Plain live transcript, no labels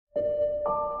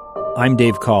I'm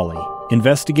Dave Cawley,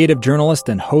 investigative journalist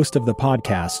and host of the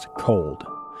podcast Cold.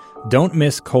 Don't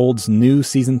miss Cold's new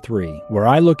Season 3, where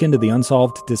I look into the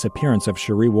unsolved disappearance of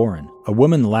Cherie Warren, a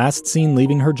woman last seen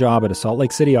leaving her job at a Salt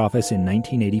Lake City office in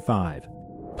 1985.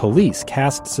 Police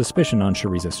cast suspicion on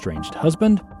Cherie's estranged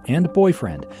husband and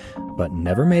boyfriend, but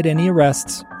never made any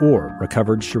arrests or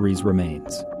recovered Cherie's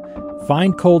remains.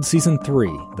 Find Cold Season 3,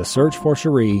 The Search for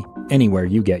Cherie, anywhere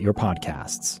you get your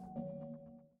podcasts.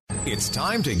 It's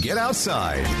time to get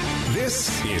outside. This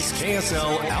is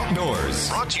KSL Outdoors.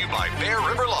 Brought to you by Bear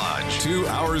River Lodge. 2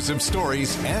 hours of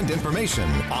stories and information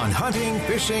on hunting,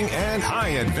 fishing, and high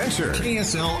adventure.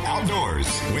 KSL Outdoors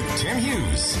with Tim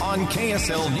Hughes on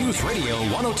KSL News Radio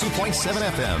 102.7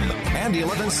 FM and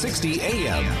 1160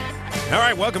 AM. All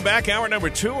right, welcome back. Hour number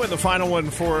 2 and the final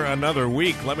one for another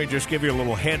week. Let me just give you a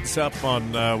little heads up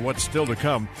on what's still to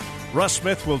come. Russ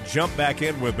Smith will jump back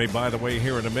in with me, by the way,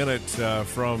 here in a minute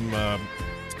from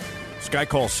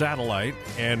Skycall Satellite,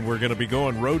 and we're going to be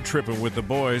going road tripping with the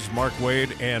boys, Mark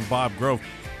Wade and Bob Grove.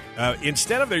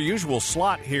 Instead of their usual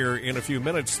slot here in a few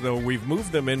minutes, though, we've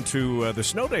moved them into the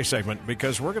Snow Day segment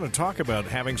because we're going to talk about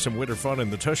having some winter fun in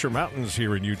the Tusher Mountains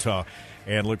here in Utah,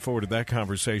 and look forward to that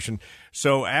conversation.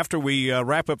 So after we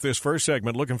wrap up this first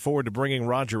segment, looking forward to bringing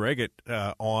Roger Eggett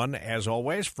on, as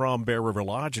always, from Bear River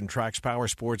Lodge and Trax Power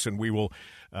Sports, and we will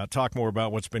talk more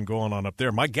about what's been going on up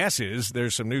there. My guess is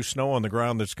there's some new snow on the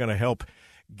ground that's going to help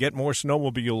get more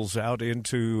snowmobiles out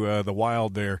into the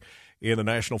wild there in the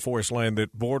National Forest land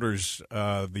that borders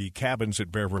the cabins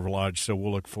at Bear River Lodge, so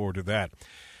we'll look forward to that.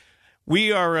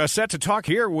 We are set to talk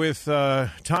here with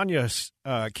Tanya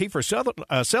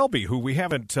Kiefer-Selby, who we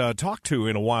haven't talked to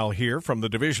in a while here from the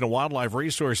Division of Wildlife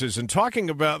Resources, and talking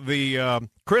about the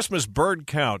Christmas bird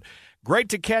count. Great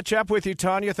to catch up with you,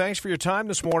 Tanya. Thanks for your time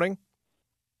this morning.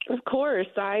 Of course.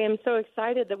 I am so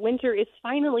excited that winter is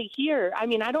finally here. I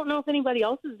mean, I don't know if anybody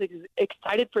else is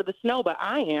excited for the snow, but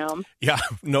I am. Yeah,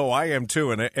 no, I am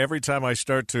too. And every time I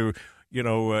start to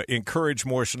encourage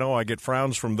more snow, I get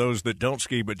frowns from those that don't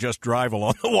ski but just drive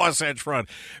along the Wasatch Front.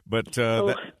 But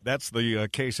that's the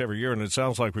case every year, and it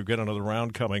sounds like we've got another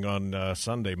round coming on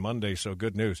Sunday, Monday. So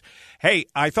good news. Hey,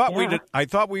 I thought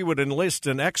we would enlist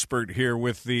an expert here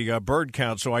with the bird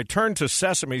count, so I turned to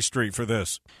Sesame Street for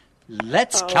this.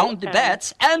 Let's count the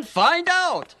bats and find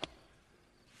out.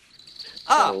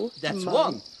 That's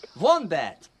one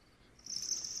bat.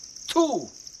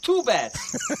 Two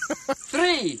bats.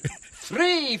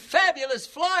 Three fabulous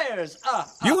flyers.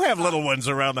 You have little ones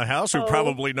around the house who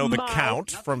probably know the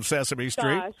count from Sesame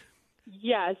Street. Gosh.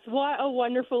 Yes, what a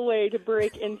wonderful way to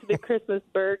break into the Christmas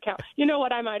bird count. You know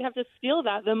what, I might have to steal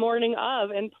that the morning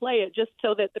of and play it just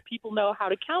so that the people know how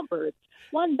to count birds.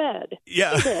 One bed.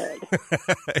 Yeah.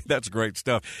 That's great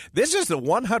stuff. This is the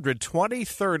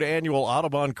 123rd annual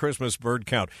Audubon Christmas bird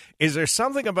count. Is there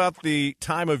something about the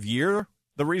time of year,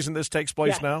 the reason this takes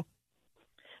place now?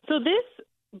 So this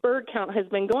bird count has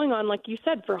been going on, like you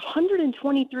said, for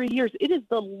 123 years. It is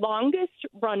the longest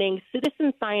running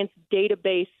citizen science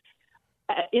database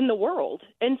in the world.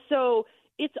 And so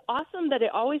it's awesome that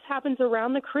it always happens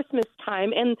around the Christmas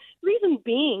time. And reason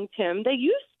being, Tim, they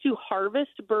used to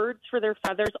harvest birds for their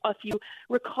feathers. If you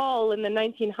recall, in the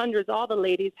 1900s, all the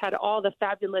ladies had all the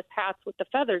fabulous hats with the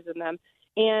feathers in them.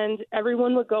 And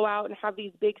everyone would go out and have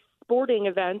these big sporting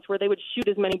events where they would shoot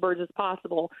as many birds as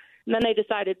possible. And then they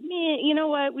decided, you know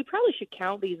what, we probably should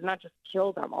count these and not just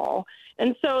kill them all.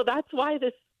 And so that's why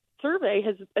this survey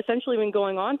has essentially been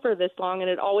going on for this long, and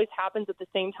it always happens at the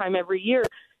same time every year.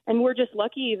 And we're just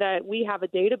lucky that we have a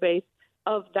database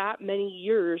of that many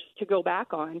years to go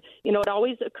back on. You know, it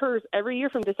always occurs every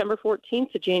year from December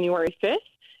 14th to January 5th.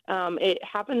 It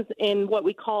happens in what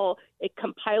we call a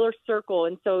compiler circle,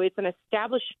 and so it's an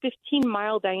established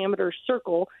 15-mile diameter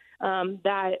circle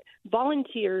that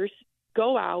volunteers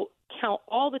go out, count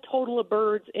all the total of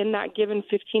birds in that given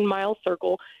 15-mile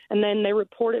circle, and then they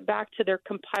report it back to their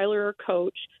compiler or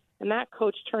coach, and that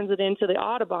coach turns it into the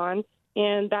Audubon,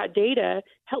 and that data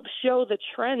helps show the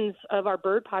trends of our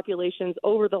bird populations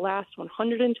over the last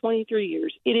 123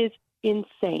 years. It is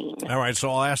insane. All right, so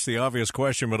I'll ask the obvious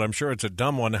question, but I'm sure it's a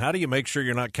dumb one. How do you make sure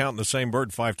you're not counting the same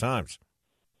bird 5 times?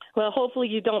 Well, hopefully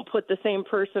you don't put the same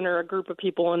person or a group of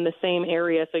people in the same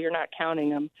area so you're not counting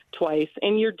them twice.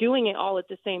 And you're doing it all at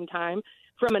the same time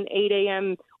from an 8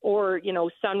 a.m. or,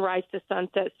 sunrise to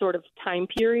sunset sort of time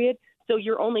period. So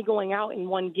you're only going out in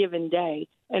one given day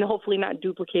and hopefully not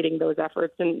duplicating those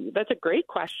efforts. And that's a great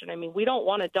question. I mean, we don't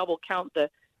want to double count the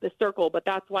circle, but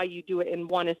that's why you do it in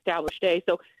one established day.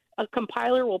 So a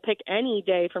compiler will pick any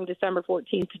day from December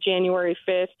 14th to January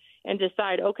 5th, and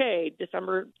decide, okay,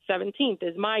 December 17th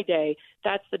is my day.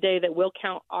 That's the day that we'll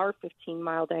count our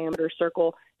 15-mile diameter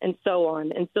circle, and so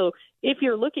on. And so if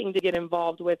you're looking to get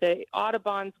involved with it,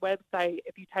 Audubon's website,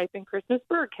 if you type in Christmas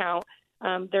bird count,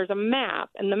 there's a map,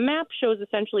 and the map shows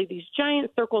essentially these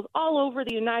giant circles all over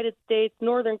the United States,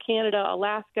 northern Canada,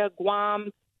 Alaska,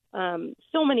 Guam,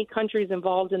 so many countries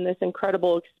involved in this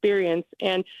incredible experience.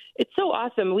 And it's so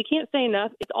awesome. We can't say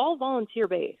enough. It's all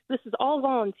volunteer-based. This is all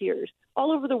volunteers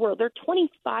all over the world. There are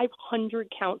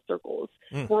 2,500 count circles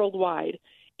worldwide,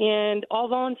 and all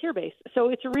volunteer-based. So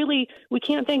it's really, we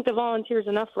can't thank the volunteers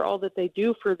enough for all that they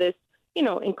do for this,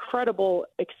 incredible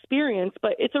experience,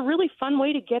 but it's a really fun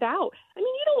way to get out. I mean,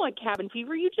 you don't want cabin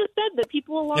fever. You just said that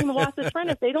people along the Wasatch Front,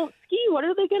 if they don't ski, what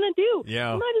are they going to do?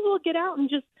 Yeah. You might as well get out and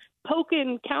just poke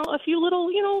and count a few little,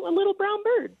 little brown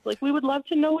birds. Like, we would love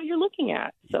to know what you're looking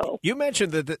at. So you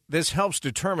mentioned that this helps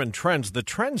determine trends. The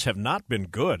trends have not been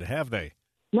good, have they?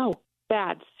 No,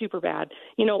 bad, super bad.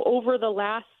 Over the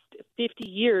last 50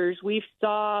 years,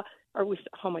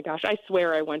 oh my gosh, I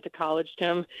swear I went to college,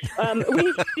 Tim.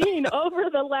 We've seen over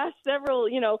the last several,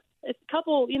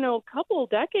 couple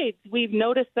decades, we've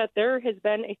noticed that there has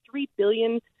been a 3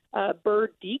 billion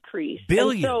bird decrease.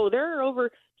 Billion? And so there are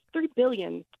over 3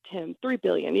 billion, Tim, 3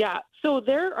 billion. Yeah. So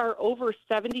there are over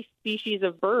 70 species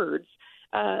of birds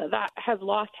that have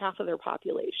lost half of their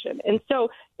population. And so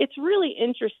it's really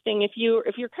interesting. If you're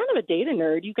kind of a data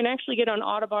nerd, you can actually get on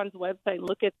Audubon's website and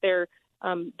look at their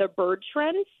bird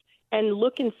trends and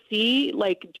look and see,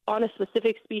 like, on a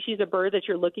specific species of bird that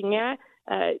you're looking at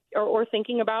or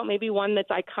thinking about, maybe one that's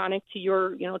iconic to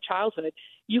your, childhood.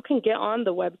 You can get on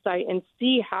the website and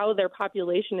see how their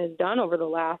population has done over the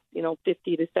last,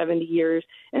 50 to 70 years.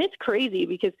 And it's crazy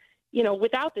because,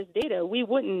 without this data, we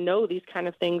wouldn't know these kind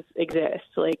of things exist.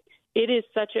 Like, it is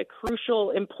such a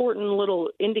crucial, important little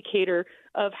indicator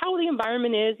of how the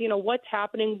environment is, what's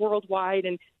happening worldwide.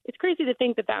 And it's crazy to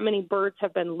think that many birds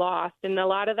have been lost. And a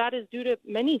lot of that is due to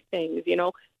many things,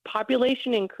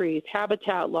 population increase,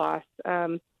 habitat loss.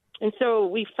 And so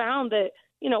we found that,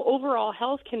 overall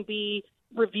health can be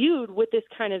reviewed with this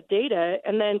kind of data,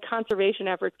 and then conservation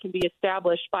efforts can be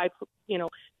established by,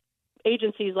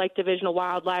 agencies like Division of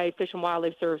Wildlife, Fish and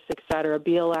Wildlife Service, et cetera,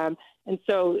 BLM. And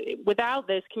so without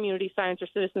this community science or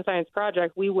citizen science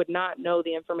project, we would not know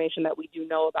the information that we do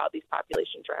know about these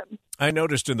population trends. I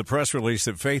noticed in the press release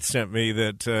that Faith sent me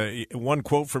that one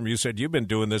quote from you said you've been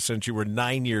doing this since you were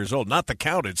 9 years old, not the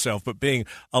count itself, but being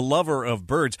a lover of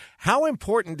birds. How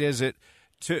important is it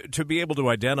to be able to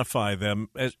identify them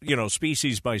as,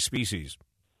 species by species?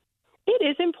 It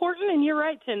is important, and you're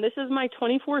right, Tim. This is my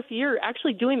 24th year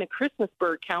actually doing the Christmas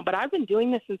bird count, but I've been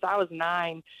doing this since I was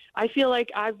 9. I feel like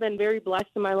I've been very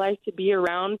blessed in my life to be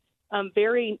around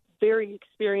very, very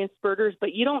experienced birders,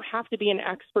 but you don't have to be an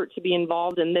expert to be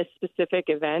involved in this specific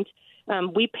event.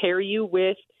 We pair you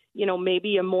with,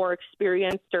 maybe a more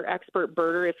experienced or expert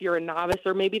birder if you're a novice,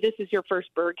 or maybe this is your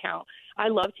first bird count. I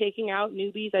love taking out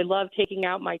newbies. I love taking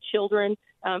out my children,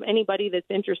 anybody that's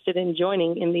interested in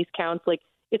joining in these counts. Like,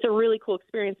 it's a really cool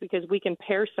experience because we can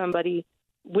pair somebody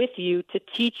with you to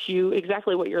teach you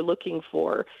exactly what you're looking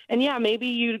for. And yeah, maybe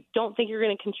you don't think you're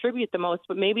going to contribute the most,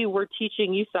 but maybe we're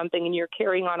teaching you something and you're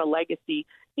carrying on a legacy,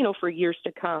 for years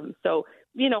to come. So,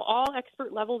 all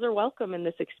expert levels are welcome in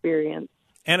this experience.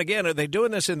 And again, are they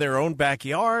doing this in their own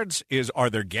backyards? Are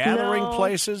there gathering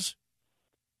places?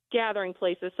 Gathering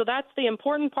places. So that's the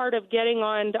important part of getting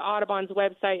on to Audubon's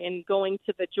website and going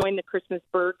to the Join the Christmas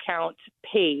Bird Count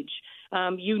page.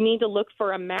 You need to look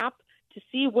for a map to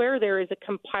see where there is a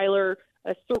compiler,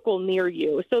 a circle near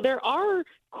you. So there are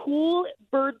cool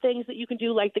bird things that you can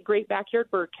do, like the Great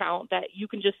Backyard Bird Count, that you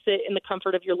can just sit in the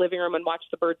comfort of your living room and watch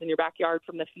the birds in your backyard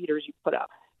from the feeders you put up.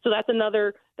 So that's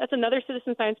another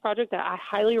citizen science project that I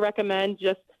highly recommend.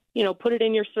 Just, put it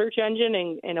in your search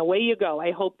engine and away you go.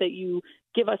 I hope that you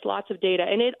give us lots of data.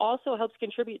 And it also helps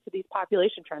contribute to these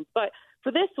population trends. But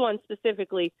for this one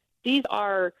specifically, these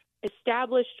are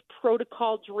established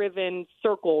protocol-driven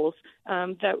circles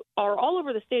that are all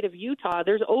over the state of Utah.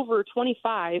 There's over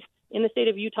 25 in the state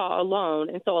of Utah alone.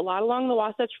 And so a lot along the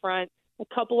Wasatch Front, a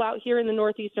couple out here in the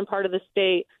northeastern part of the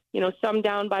state, some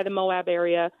down by the Moab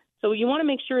area. So you want to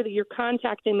make sure that you're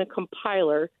contacting the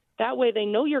compiler. That way they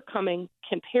know you're coming,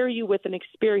 can pair you with an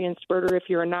experienced birder if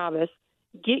you're a novice,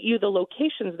 get you the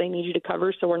locations they need you to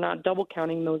cover so we're not double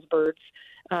counting those birds.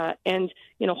 And,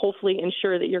 hopefully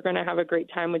ensure that you're going to have a great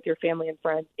time with your family and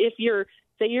friends. If you're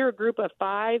a group of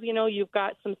 5, you've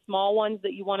got some small ones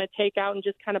that you want to take out and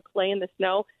just kind of play in the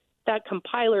snow, that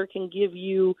compiler can give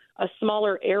you a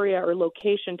smaller area or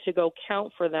location to go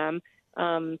count for them.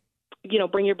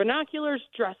 Bring your binoculars,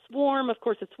 dress warm. Of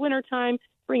course, it's wintertime.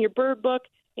 bring your bird book,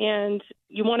 and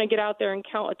you want to get out there and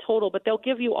count a total, but they'll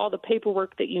give you all the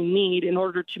paperwork that you need in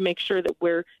order to make sure that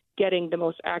we're getting the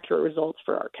most accurate results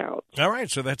for our count. All right,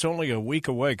 so that's only a week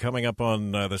away, coming up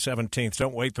on the 17th.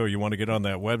 Don't wait, though. You want to get on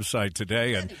that website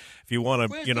today, and if you want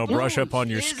to, brush up on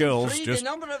your skills, just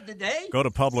go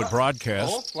to public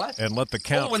broadcast and let the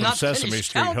count from Sesame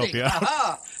Street help you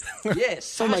out. Yes,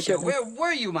 Sasha, where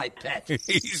were you, my pet?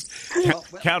 He's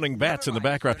counting bats in the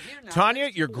background.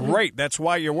 Tanya, you're great. That's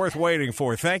why you're worth waiting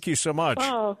for. Thank you so much.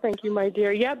 Oh, thank you, my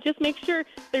dear. Yep, just make sure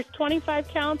there's 25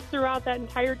 counts throughout that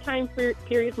entire time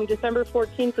period from December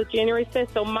 14th to January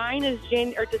 5th. So mine is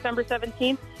December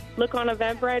 17th. Look on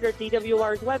Eventbrite or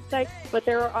DWR's website. But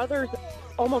there are others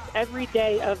almost every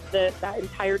day of that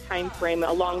entire time frame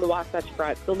along the Wasatch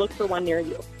Front. So look for one near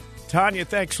you. Tanya,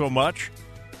 thanks so much.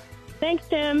 Thanks,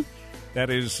 Tim. That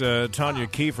is Tanya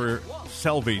Kiefer.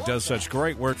 Selby does such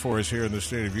great work for us here in the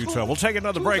state of Utah. We'll take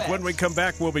another break. When we come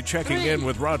back, we'll be checking in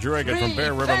with Roger Eggett from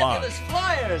Bear River Lodge.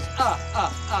 Flyers.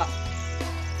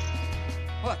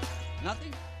 What?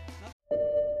 Nothing?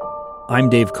 I'm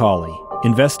Dave Cawley,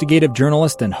 investigative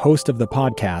journalist and host of the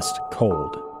podcast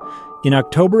Cold. In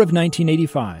October of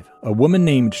 1985, a woman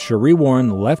named Cherie Warren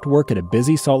left work at a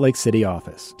busy Salt Lake City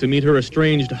office to meet her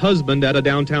estranged husband at a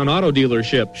downtown auto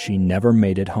dealership. She never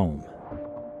made it home.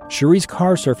 Cherie's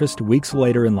car surfaced weeks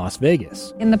later in Las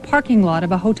Vegas. In the parking lot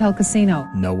of a hotel casino.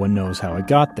 No one knows how it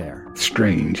got there.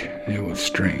 Strange. It was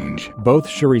strange. Both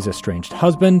Cherie's estranged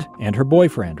husband and her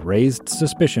boyfriend raised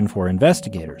suspicion for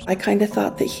investigators. I kind of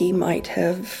thought that he might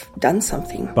have done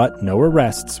something. But no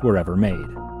arrests were ever made.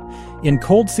 In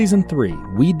Cold Season 3,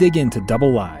 we dig into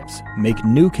double lives, make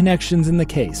new connections in the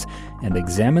case, and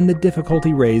examine the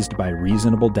difficulty raised by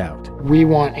reasonable doubt. We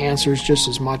want answers just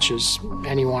as much as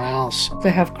anyone else. They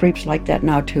have creeps like that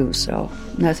now, too, so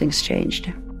nothing's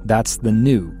changed. That's the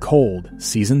new Cold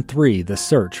Season 3, The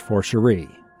Search for Cherie.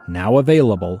 Now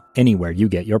available anywhere you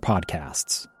get your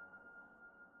podcasts.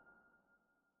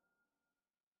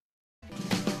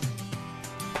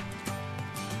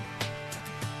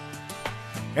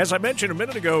 As I mentioned a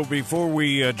minute ago, before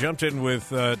we jumped in with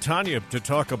Tanya to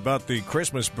talk about the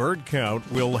Christmas bird count,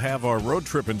 we'll have our road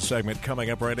tripping segment coming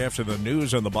up right after the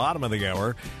news on the bottom of the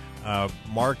hour.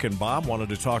 Mark and Bob wanted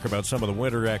to talk about some of the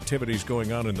winter activities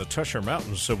going on in the Tusher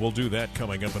Mountains, so we'll do that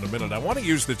coming up in a minute. I want to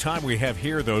use the time we have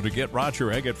here, though, to get Roger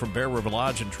Eggett from Bear River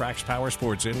Lodge and Trax Power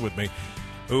Sports in with me,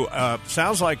 who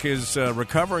sounds like is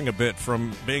recovering a bit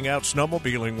from being out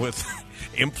snowmobiling with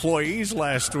employees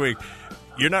last week.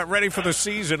 You're not ready for the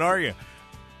season, are you?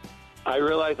 I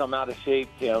realize I'm out of shape,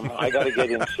 Tim. I got to get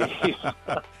in shape.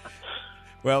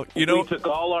 Well, we took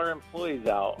all our employees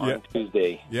out on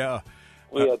Tuesday. Yeah.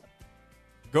 We had.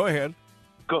 Go ahead.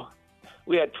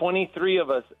 We had 23 of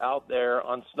us out there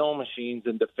on snow machines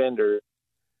and Defenders,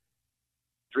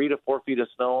 3 to 4 feet of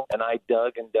snow, and I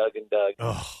dug and dug and dug.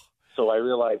 Oh. So I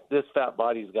realized this fat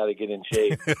body's got to get in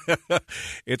shape.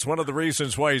 It's one of the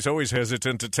reasons why he's always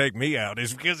hesitant to take me out,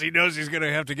 is because he knows he's going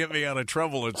to have to get me out of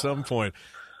trouble at some point.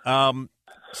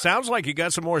 Sounds like you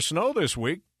got some more snow this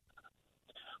week.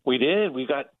 We did. We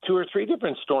got 2 or 3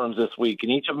 different storms this week,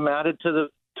 and each of them added to the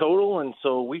total. And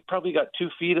so we probably got 2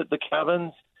 feet at the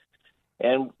cabins,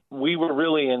 and we were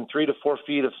really in 3 to 4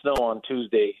 feet of snow on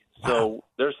Tuesday. Wow. So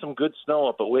there's some good snow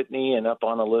up at Whitney and up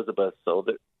on Elizabeth. So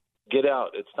get out.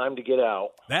 It's time to get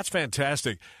out. That's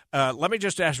fantastic. Let me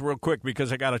just ask real quick,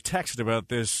 because I got a text about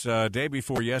this day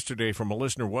before yesterday from a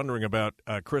listener wondering about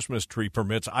Christmas tree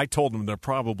permits. I told them they're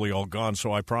probably all gone,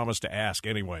 so I promised to ask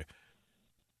anyway.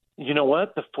 You know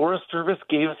what? The Forest Service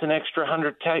gave us an extra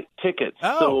 100 tickets.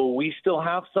 Oh. So we still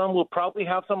have some. We'll probably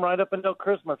have some right up until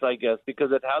Christmas, I guess,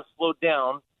 because it has slowed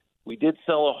down. We did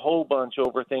sell a whole bunch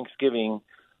over Thanksgiving.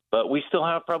 But we still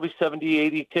have probably 70,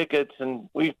 80 tickets, and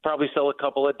we probably sell a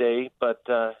couple a day. But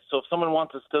so if someone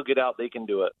wants to still get out, they can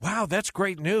do it. Wow, that's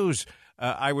great news.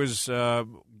 I was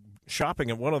shopping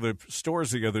at one of the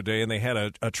stores the other day, and they had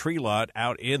a tree lot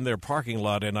out in their parking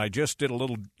lot, and I just did a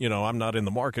little, I'm not in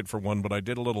the market for one, but I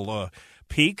did a little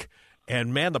peek.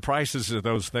 And, man, the prices of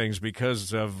those things,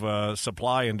 because of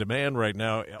supply and demand right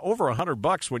now, over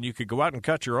 $100 when you could go out and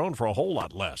cut your own for a whole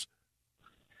lot less.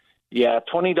 Yeah,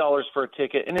 $20 for a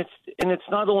ticket, and it's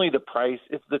not only the price;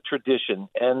 it's the tradition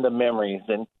and the memories.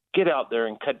 And get out there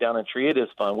and cut down a tree. It is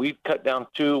fun. We've cut down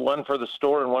 2, one for the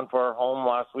store and one for our home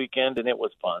last weekend, and it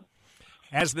was fun.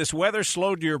 Has this weather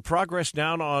slowed your progress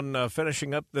down on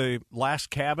finishing up the last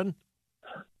cabin?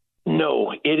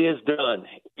 No, it is done.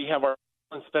 We have our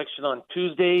inspection on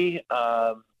Tuesday.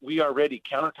 We are ready.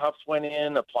 Countertops went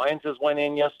in, appliances went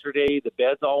in yesterday, the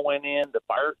beds all went in, the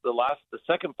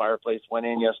second fireplace went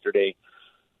in yesterday.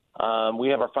 We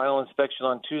have our final inspection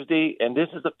on Tuesday, and this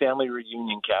is a family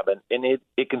reunion cabin, and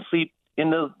it can sleep in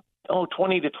the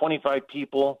 20 to 25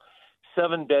 people,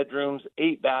 7 bedrooms,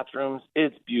 8 bathrooms.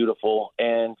 It's beautiful,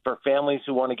 and for families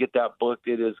who want to get that booked,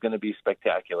 it is going to be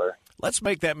spectacular. Let's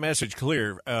make that message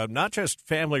clear. Not just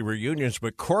family reunions,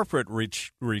 but corporate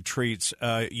retreats.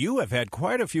 You have had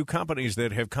quite a few companies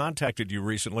that have contacted you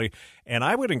recently, and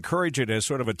I would encourage it as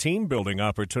sort of a team-building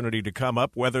opportunity to come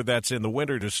up, whether that's in the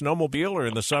winter to snowmobile or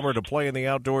in the summer to play in the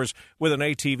outdoors with an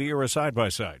ATV or a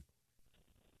side-by-side.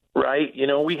 Right.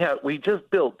 We just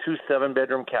built 2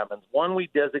 7-bedroom cabins. One we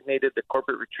designated the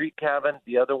corporate retreat cabin,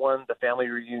 the other one the family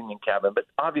reunion cabin. But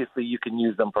obviously you can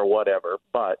use them for whatever.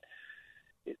 But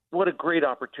what a great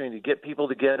opportunity to get people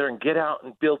together and get out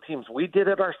and build teams. We did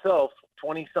it ourselves,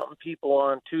 20-something people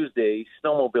on Tuesday,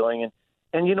 snowmobiling.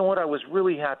 And you know what? I was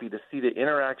really happy to see the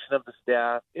interaction of the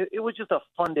staff. It was just a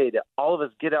fun day to all of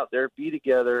us get out there, be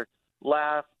together,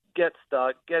 laugh, get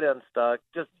stuck, get unstuck,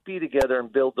 just be together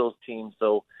and build those teams.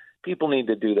 So people need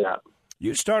to do that.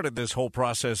 You started this whole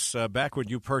process back when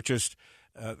you purchased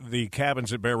the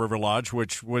cabins at Bear River Lodge,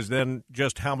 which was then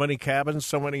just how many cabins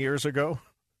so many years ago?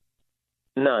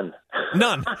 None.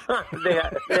 they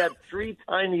had 3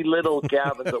 tiny little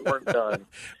cabins that weren't done.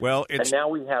 Well, and now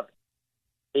we have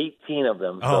 18 of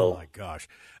them. Oh, my gosh.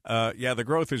 Yeah, the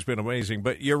growth has been amazing.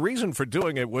 But your reason for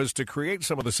doing it was to create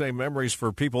some of the same memories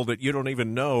for people that you don't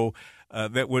even know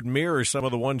that would mirror some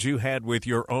of the ones you had with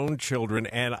your own children.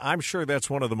 And I'm sure that's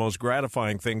one of the most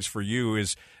gratifying things for you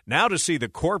is now to see the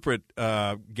corporate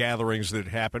gatherings that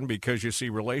happen because you see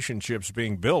relationships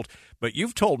being built. But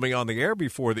you've told me on the air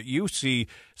before that you see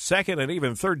second and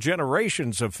even third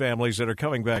generations of families that are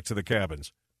coming back to the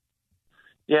cabins.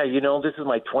 Yeah, this is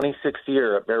my 26th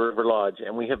year at Bear River Lodge,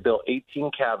 and we have built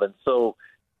 18 cabins. So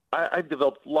I've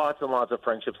developed lots and lots of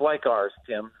friendships like ours,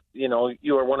 Tim.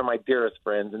 You are one of my dearest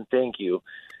friends, and thank you.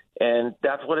 And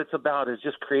that's what it's about, is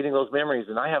just creating those memories.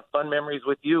 And I have fun memories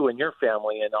with you and your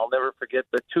family, and I'll never forget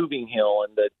the tubing hill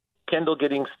and the Kendall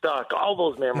getting stuck. All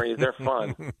those memories, they're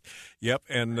fun. Yep,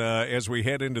 and as we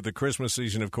head into the Christmas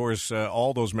season, of course,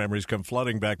 all those memories come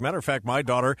flooding back. Matter of fact, my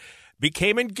daughter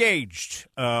became engaged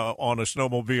on a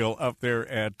snowmobile up there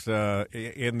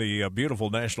in the beautiful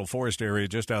National Forest area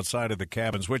just outside of the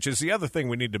cabins, which is the other thing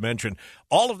we need to mention.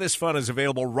 All of this fun is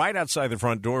available right outside the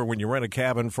front door when you rent a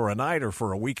cabin for a night or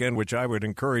for a weekend, which I would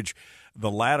encourage the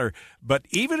latter. But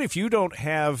even if you don't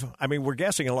have, we're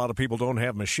guessing a lot of people don't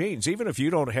have machines. Even if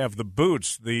you don't have the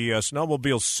boots, the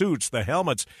snowmobile suits, the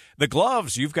helmets, the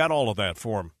gloves, you've got all of that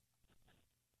for them.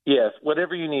 Yes,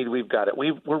 whatever you need, we've got it.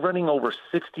 We're running over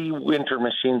 60 winter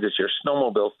machines this year,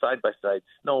 snowmobiles, side-by-side,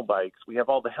 snow bikes. We have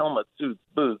all the helmets, suits,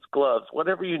 boots, gloves,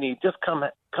 whatever you need. Just come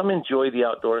enjoy the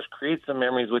outdoors, create some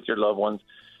memories with your loved ones.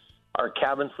 Our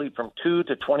cabins sleep from 2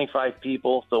 to 25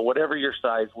 people, so whatever your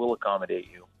size, we'll accommodate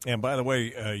you. And by the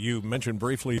way, you mentioned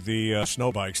briefly the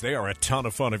snow bikes. They are a ton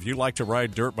of fun. If you like to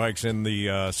ride dirt bikes in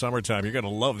the summertime, you're going to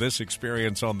love this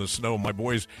experience on the snow. My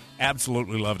boys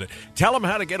absolutely loved it. Tell them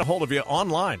how to get a hold of you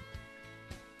online.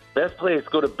 Best place,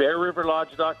 go to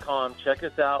bearriverlodge.com, check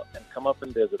us out, and come up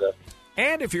and visit us.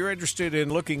 And if you're interested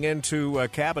in looking into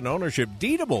cabin ownership,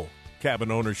 deedable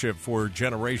cabin ownership for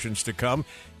generations to come,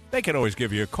 they can always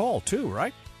give you a call, too,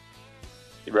 right?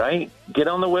 Right. Get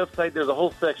on the website. There's a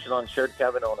whole section on shared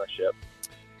cabin ownership.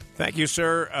 Thank you,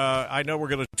 sir. I know we're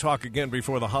going to talk again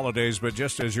before the holidays, but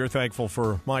just as you're thankful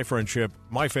for my friendship,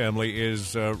 my family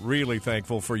is really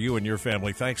thankful for you and your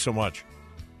family. Thanks so much.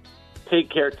 Take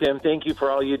care, Tim. Thank you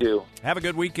for all you do. Have a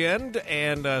good weekend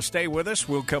and stay with us.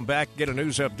 We'll come back, get a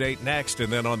news update next,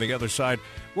 and then on the other side,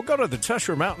 we'll go to the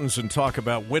Tusher Mountains and talk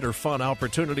about winter fun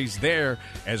opportunities there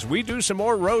as we do some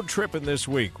more road tripping this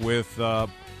week with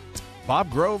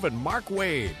Bob Grove and Mark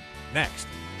Wade. Next.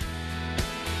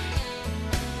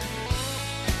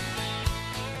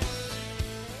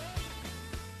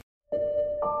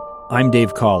 I'm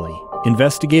Dave Cawley,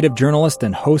 investigative journalist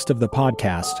and host of the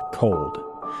podcast Cold.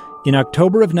 In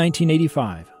October of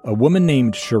 1985, a woman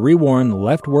named Cherie Warren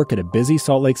left work at a busy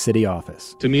Salt Lake City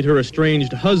office to meet her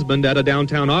estranged husband at a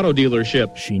downtown auto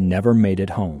dealership. She never made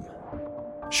it home.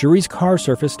 Cherie's car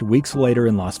surfaced weeks later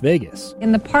in Las Vegas.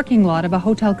 In the parking lot of a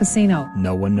hotel casino.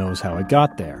 No one knows how it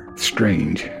got there.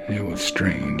 Strange. It was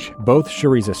strange. Both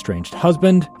Cherie's estranged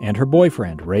husband and her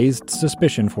boyfriend raised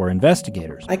suspicion for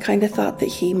investigators. I kind of thought that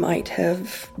he might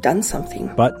have done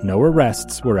something. But no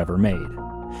arrests were ever made.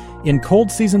 In Cold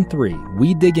Season 3,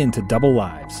 we dig into double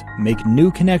lives, make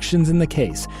new connections in the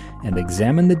case, and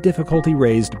examine the difficulty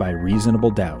raised by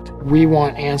reasonable doubt. We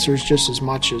want answers just as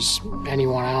much as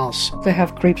anyone else. They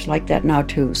have creeps like that now,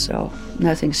 too, so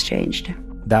nothing's changed.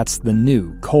 That's the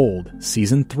new Cold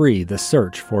Season 3, The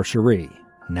Search for Cherie.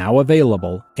 Now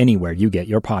available anywhere you get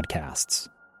your podcasts.